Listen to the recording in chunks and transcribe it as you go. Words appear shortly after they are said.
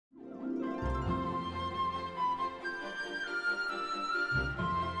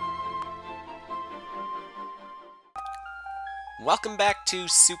Welcome back to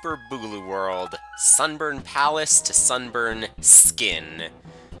Super Boogaloo World, Sunburn Palace to Sunburn Skin,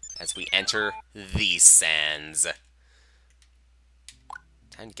 as we enter these sands.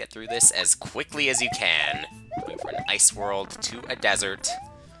 Time to get through this as quickly as you can. Going from an ice world to a desert.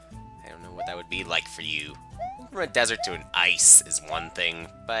 I don't know what that would be like for you. From a desert to an ice is one thing,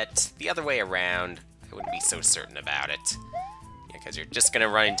 but the other way around, I wouldn't be so certain about it. Yeah, because you're just gonna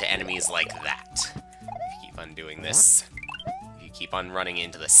run into enemies like that if you keep on doing this. Keep on running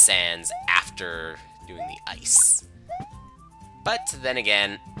into the sands after doing the ice. But then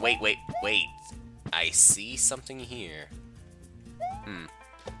again, wait. I see something here.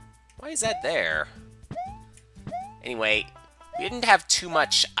 Why is that there? Anyway, we didn't have too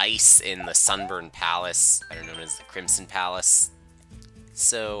much ice in the Sunburn Palace, better known as the Crimson Palace,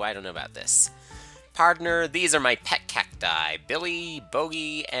 so I don't know about this. Partner, these are my pet cacti, Billy,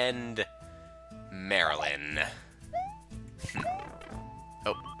 Bogey, and Marilyn.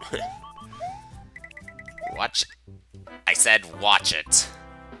 Oh. Watch. I said watch it.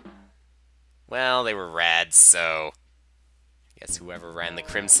 Well, they were red, so I guess whoever ran the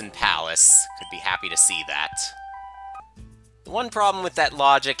Crimson Palace could be happy to see that. The one problem with that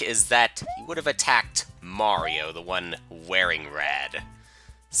logic is that he would have attacked Mario, the one wearing red.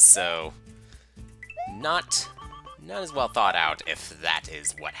 So, not as well thought out if that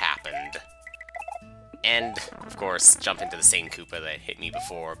is what happened. And, of course, jump into the same Koopa that hit me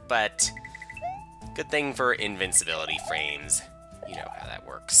before, but good thing for invincibility frames. You know how that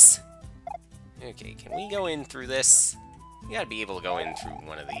works. Okay, can we go in through this? We gotta be able to go in through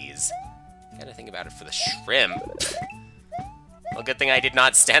one of these. Gotta think about it for the shrimp. Well, good thing I did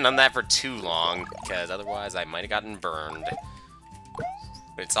not stand on that for too long, because otherwise I might have gotten burned.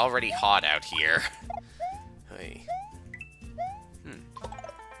 But it's already hot out here. Hey.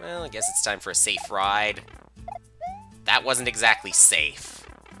 Well, I guess it's time for a safe ride. That wasn't exactly safe.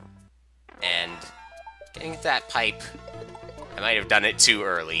 And getting to that pipe, I might have done it too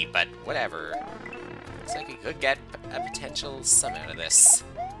early, but whatever. Looks like we could get a potential sum out of this.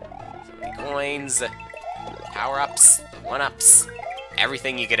 So many coins, power-ups, one-ups,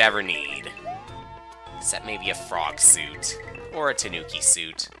 everything you could ever need. Except maybe a frog suit, or a tanuki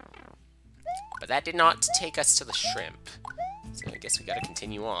suit. But that did not take us to the shrimp. So I guess we gotta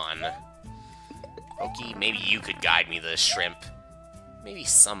continue on. Pokey, maybe you could guide me to the shrimp. Maybe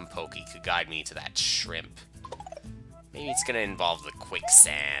some Pokey could guide me to that shrimp. Maybe it's gonna involve the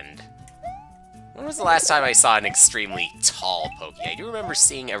quicksand. When was the last time I saw an extremely tall Pokey? I do remember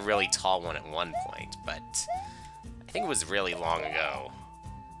seeing a really tall one at one point, but I think it was really long ago.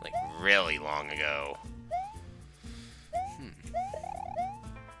 Like, really long ago.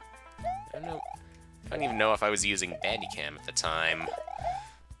 I don't know. I don't even know if I was using Bandicam at the time.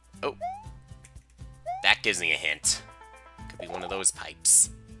 Oh. That gives me a hint. Could be one of those pipes.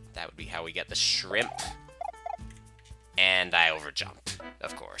 That would be how we get the shrimp. And I overjump,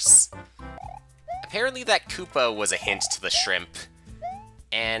 of course. Apparently that Koopa was a hint to the shrimp.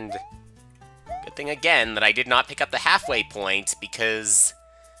 And good thing again that I did not pick up the halfway point, because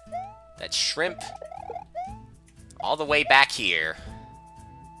that shrimp all the way back here.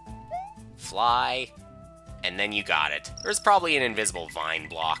 Fly, and then you got it. There's probably an invisible vine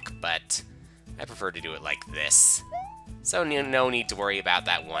block, but I prefer to do it like this. So no need to worry about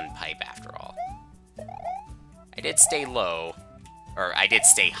that one pipe after all. I did stay low, or I did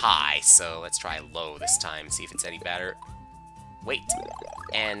stay high, so let's try low this time, see if it's any better. Wait,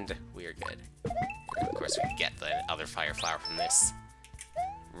 and we're good. And of course we can get the other fire flower from this.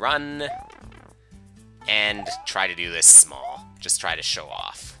 Run, and try to do this small. Just try to show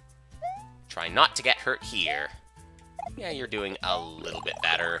off. Try not to get hurt here. Yeah, you're doing a little bit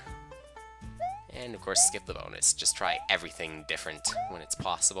better. And, of course, skip the bonus. Just try everything different when it's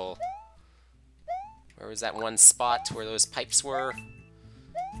possible. Where was that one spot where those pipes were?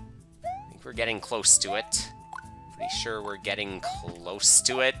 I think we're getting close to it. Pretty sure we're getting close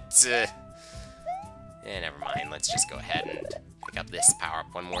to it. Never mind. Let's just go ahead and pick up this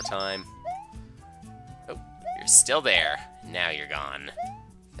power-up one more time. Oh, you're still there. Now you're gone.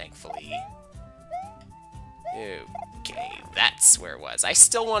 Thankfully. Okay, that's where it was. I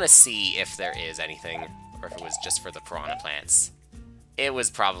still want to see if there is anything, or if it was just for the piranha plants. It was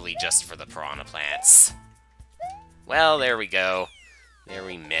probably just for the piranha plants. Well, there we go. There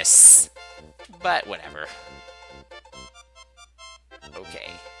we miss. But whatever. Okay.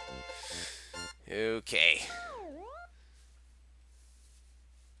 Okay.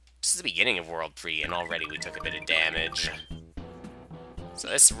 This is the beginning of World 3, and already we took a bit of damage. So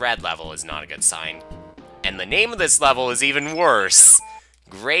this red level is not a good sign. And the name of this level is even worse.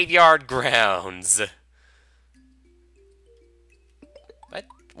 Graveyard Grounds.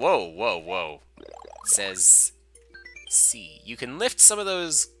 Whoa, whoa, whoa. It says, see, you can lift some of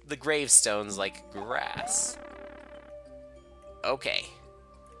the gravestones like grass. Okay.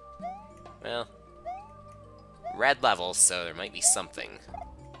 Well, red level, so there might be something.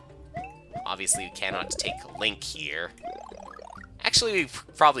 Obviously, we cannot take Link here. Actually, we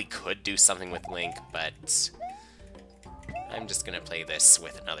probably could do something with Link, but I'm just gonna play this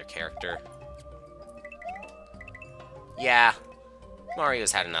with another character. Yeah,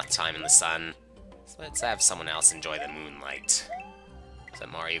 Mario's had enough time in the sun, so let's have someone else enjoy the moonlight, so that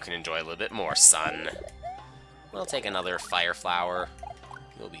Mario can enjoy a little bit more sun. We'll take another Fire Flower.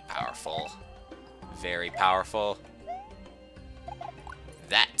 You'll be powerful. Very powerful.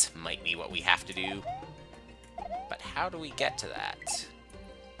 That might be what we have to do. But how do we get to that?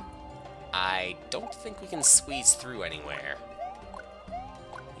 I don't think we can squeeze through anywhere.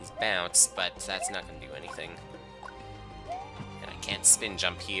 He's bounced, but that's not going to do anything. And I can't spin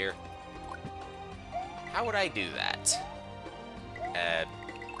jump here. How would I do that?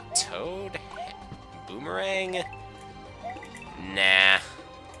 Toad? Boomerang? Nah.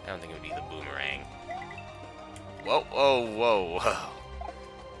 I don't think it would be the boomerang. Whoa, whoa, whoa, whoa.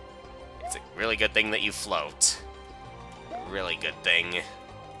 It's a really good thing that you float. A really good thing.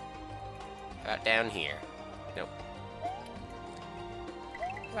 How about down here? Nope.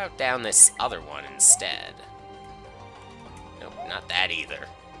 How about down this other one instead? Nope, not that either.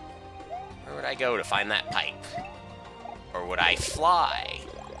 Where would I go to find that pipe? Or would I fly?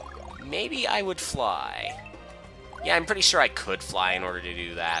 Maybe I would fly. Yeah, I'm pretty sure I could fly in order to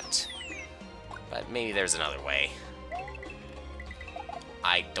do that. But maybe there's another way.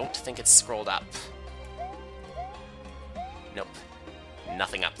 I don't think it's scrolled up. Nope.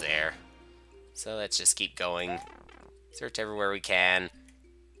 Nothing up there. So let's just keep going. Search everywhere we can.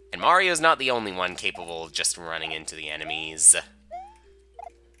 And Mario's not the only one capable of just running into the enemies.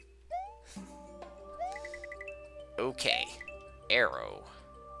 Okay. Arrow.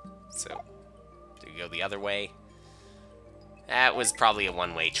 So, do we go the other way? That was probably a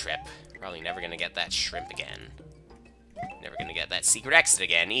one-way trip. Probably never gonna get that shrimp again. Never gonna get that secret exit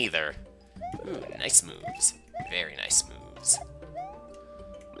again, either. Ooh, nice moves. Very nice moves.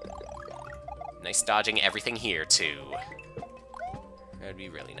 Nice dodging everything here, too. That'd be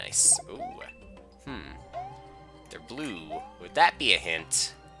really nice. Ooh. They're blue. Would that be a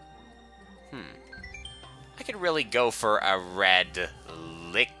hint? I could really go for a red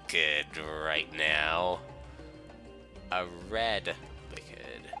liquid right now. A red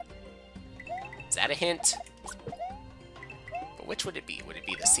liquid. Is that a hint? But which would it be? Would it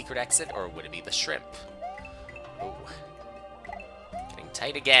be the secret exit, or would it be the shrimp? Ooh. Getting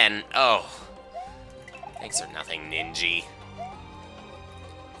tight again. Oh. Thanks for nothing, Ninja.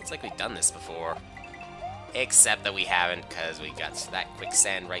 It's like we've done this before. Except that we haven't, because we got that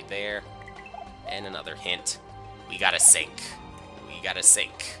quicksand right there. And another hint. We gotta sink. We gotta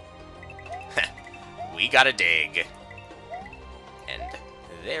sink. We gotta dig. And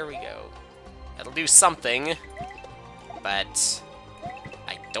there we go. That'll do something, but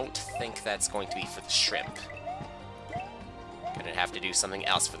I don't think that's going to be for the shrimp. Gonna have to do something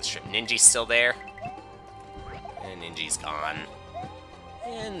else for the shrimp. Ninja's still there. And Ninja's gone.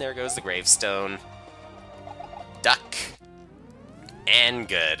 And there goes the gravestone. Duck. And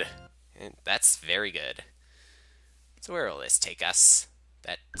good. And that's very good. So where will this take us?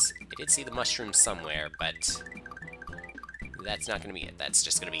 I did see the mushroom somewhere, but that's not going to be it. That's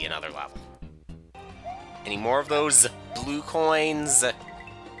just going to be another level. Any more of those blue coins?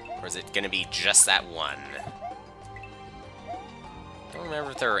 Or is it going to be just that one? I don't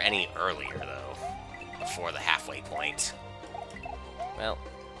remember if there were any earlier, though, before the halfway point. Well,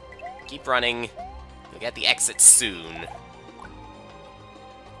 keep running. You'll get the exit soon.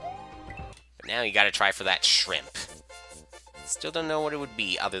 But now you gotta try for that shrimp. Still don't know what it would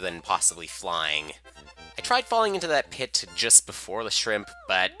be other than possibly flying. I tried falling into that pit just before the shrimp,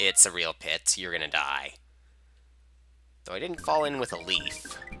 but it's a real pit. You're gonna die. Though I didn't fall in with a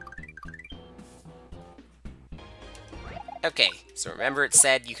leaf. Okay, so remember it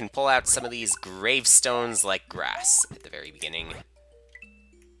said you can pull out some of these gravestones like grass at the very beginning.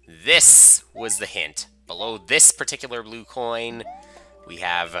 This was the hint. Below this particular blue coin, we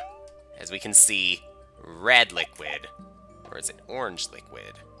have, as we can see, red liquid. Or is it orange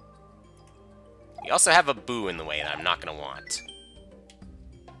liquid? We also have a boo in the way that I'm not going to want.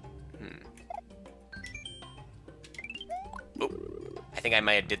 Oh, I think I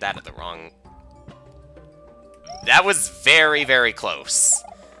might have did that at the wrong... That was very, very close.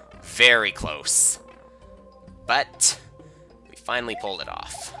 Very close. But we finally pulled it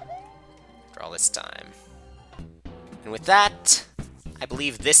off. After all this time. And with that, I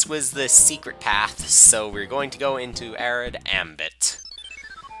believe this was the secret path, so we're going to go into Arid Ambit.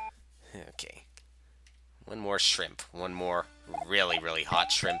 Okay. One more shrimp. One more really, really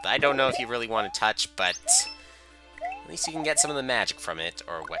hot shrimp. I don't know if you really want to touch, but at least you can get some of the magic from it,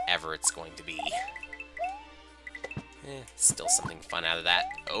 or whatever it's going to be. Still something fun out of that.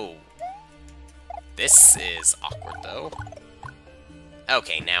 Oh. This is awkward, though.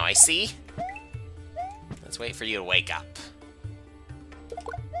 Okay, now I see. Let's wait for you to wake up.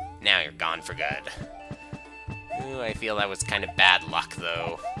 Now you're gone for good. Ooh, I feel that was kind of bad luck,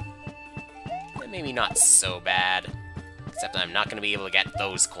 though. Maybe not so bad. Except I'm not going to be able to get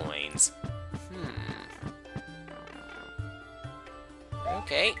those coins.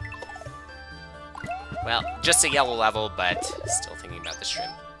 Okay. Well, just a yellow level, but still thinking about the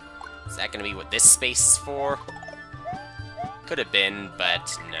shrimp. Is that going to be what this space is for? Could have been,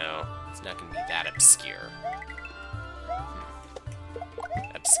 but no. It's not going to be that obscure.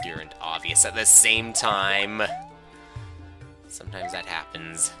 Obscure and obvious at the same time. Sometimes that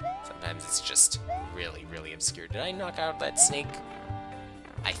happens. Sometimes it's just really, really obscure. Did I knock out that snake?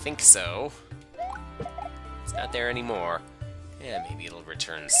 I think so. It's not there anymore. Yeah, maybe it'll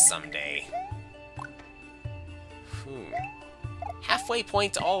return someday. Halfway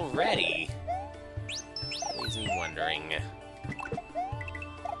point already? Leaves me wondering.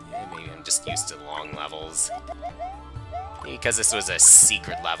 Yeah, maybe I'm just used to long levels. Maybe because this was a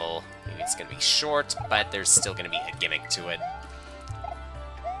secret level. Maybe it's going to be short, but there's still going to be a gimmick to it.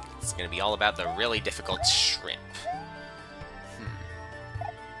 It's going to be all about the really difficult shrimp.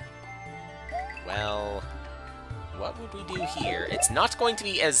 Well, what would we do here? It's not going to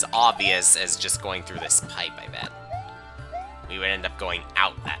be as obvious as just going through this pipe, I bet. We would end up going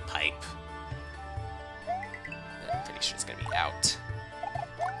out that pipe. I'm pretty sure it's going to be out.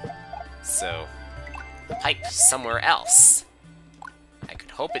 So, the pipe somewhere else. I could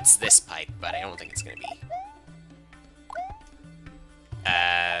hope it's this pipe, but I don't think it's going to be.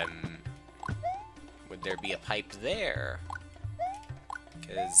 Would there be a pipe there?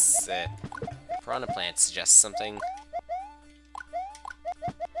 Because piranha plant suggests something.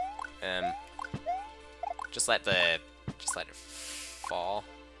 Just let it fall.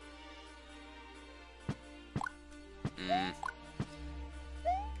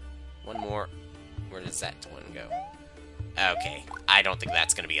 One more. Where does that one go? Okay, I don't think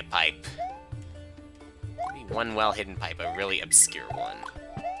that's gonna be a pipe. Maybe one well-hidden pipe, a really obscure one.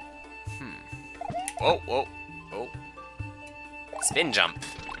 Whoa, whoa, whoa. Spin jump.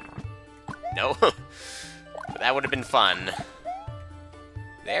 No. That would have been fun.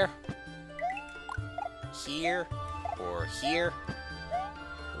 There. Here. Or here.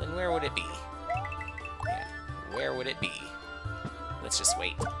 Well, then where would it be? Yeah, where would it be? Let's just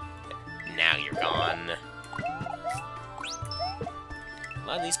wait. Now you're gone. A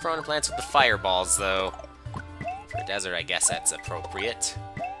lot of these piranha plants with the fireballs, though. For a desert, I guess that's appropriate.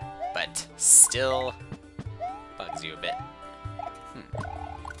 But still bugs you a bit.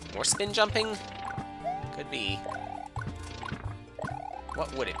 More spin jumping? Could be.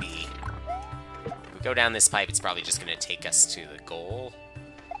 What would it be? If we go down this pipe, it's probably just going to take us to the goal.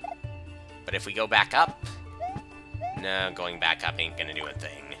 But if we go back up... No, going back up ain't going to do a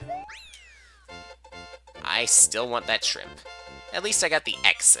thing. I still want that shrimp. At least I got the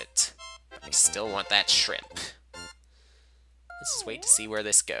exit. I still want that shrimp. Let's just wait to see where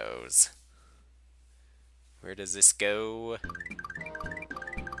this goes. Where does this go?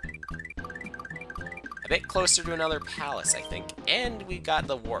 A bit closer to another palace, I think. And we got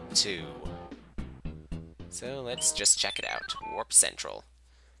the warp too. So let's just check it out. Warp Central.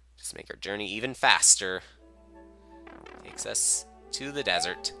 Just make our journey even faster. Takes us to the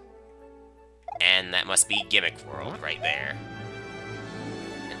desert. And that must be Gimmick World right there.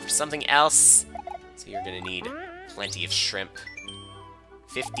 And for something else, so you're gonna need plenty of shrimp.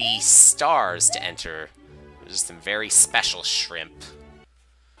 50 stars to enter. There's some very special shrimp.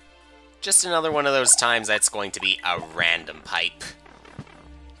 Just another one of those times that's going to be a random pipe.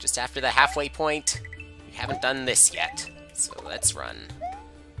 Just after the halfway point, we haven't done this yet, so let's run.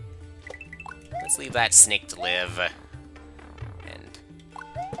 Let's leave that snake to live. And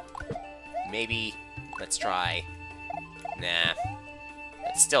maybe let's try. Nah,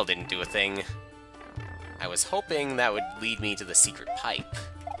 that still didn't do a thing. I was hoping that would lead me to the secret pipe,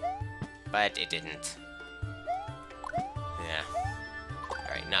 but it didn't. Yeah.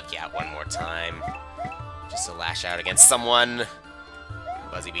 Alright, knock you out one more time. Just to lash out against someone.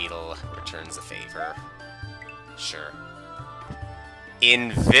 Buzzy Beetle returns the favor. Sure.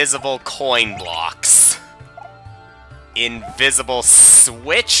 Invisible coin blocks. Invisible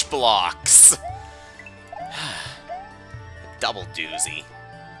switch blocks. double doozy.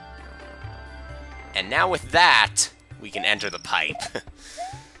 And now with that, we can enter the pipe.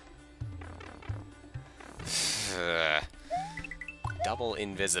 Double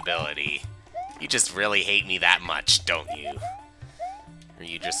invisibility. You just really hate me that much, don't you? Or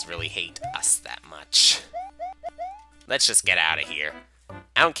you just really hate us that much. Let's just get out of here.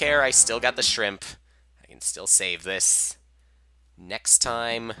 I don't care, I still got the shrimp. I can still save this. Next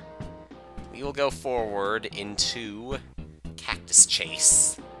time, we will go forward into Cactus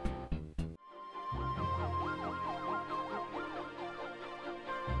Chase.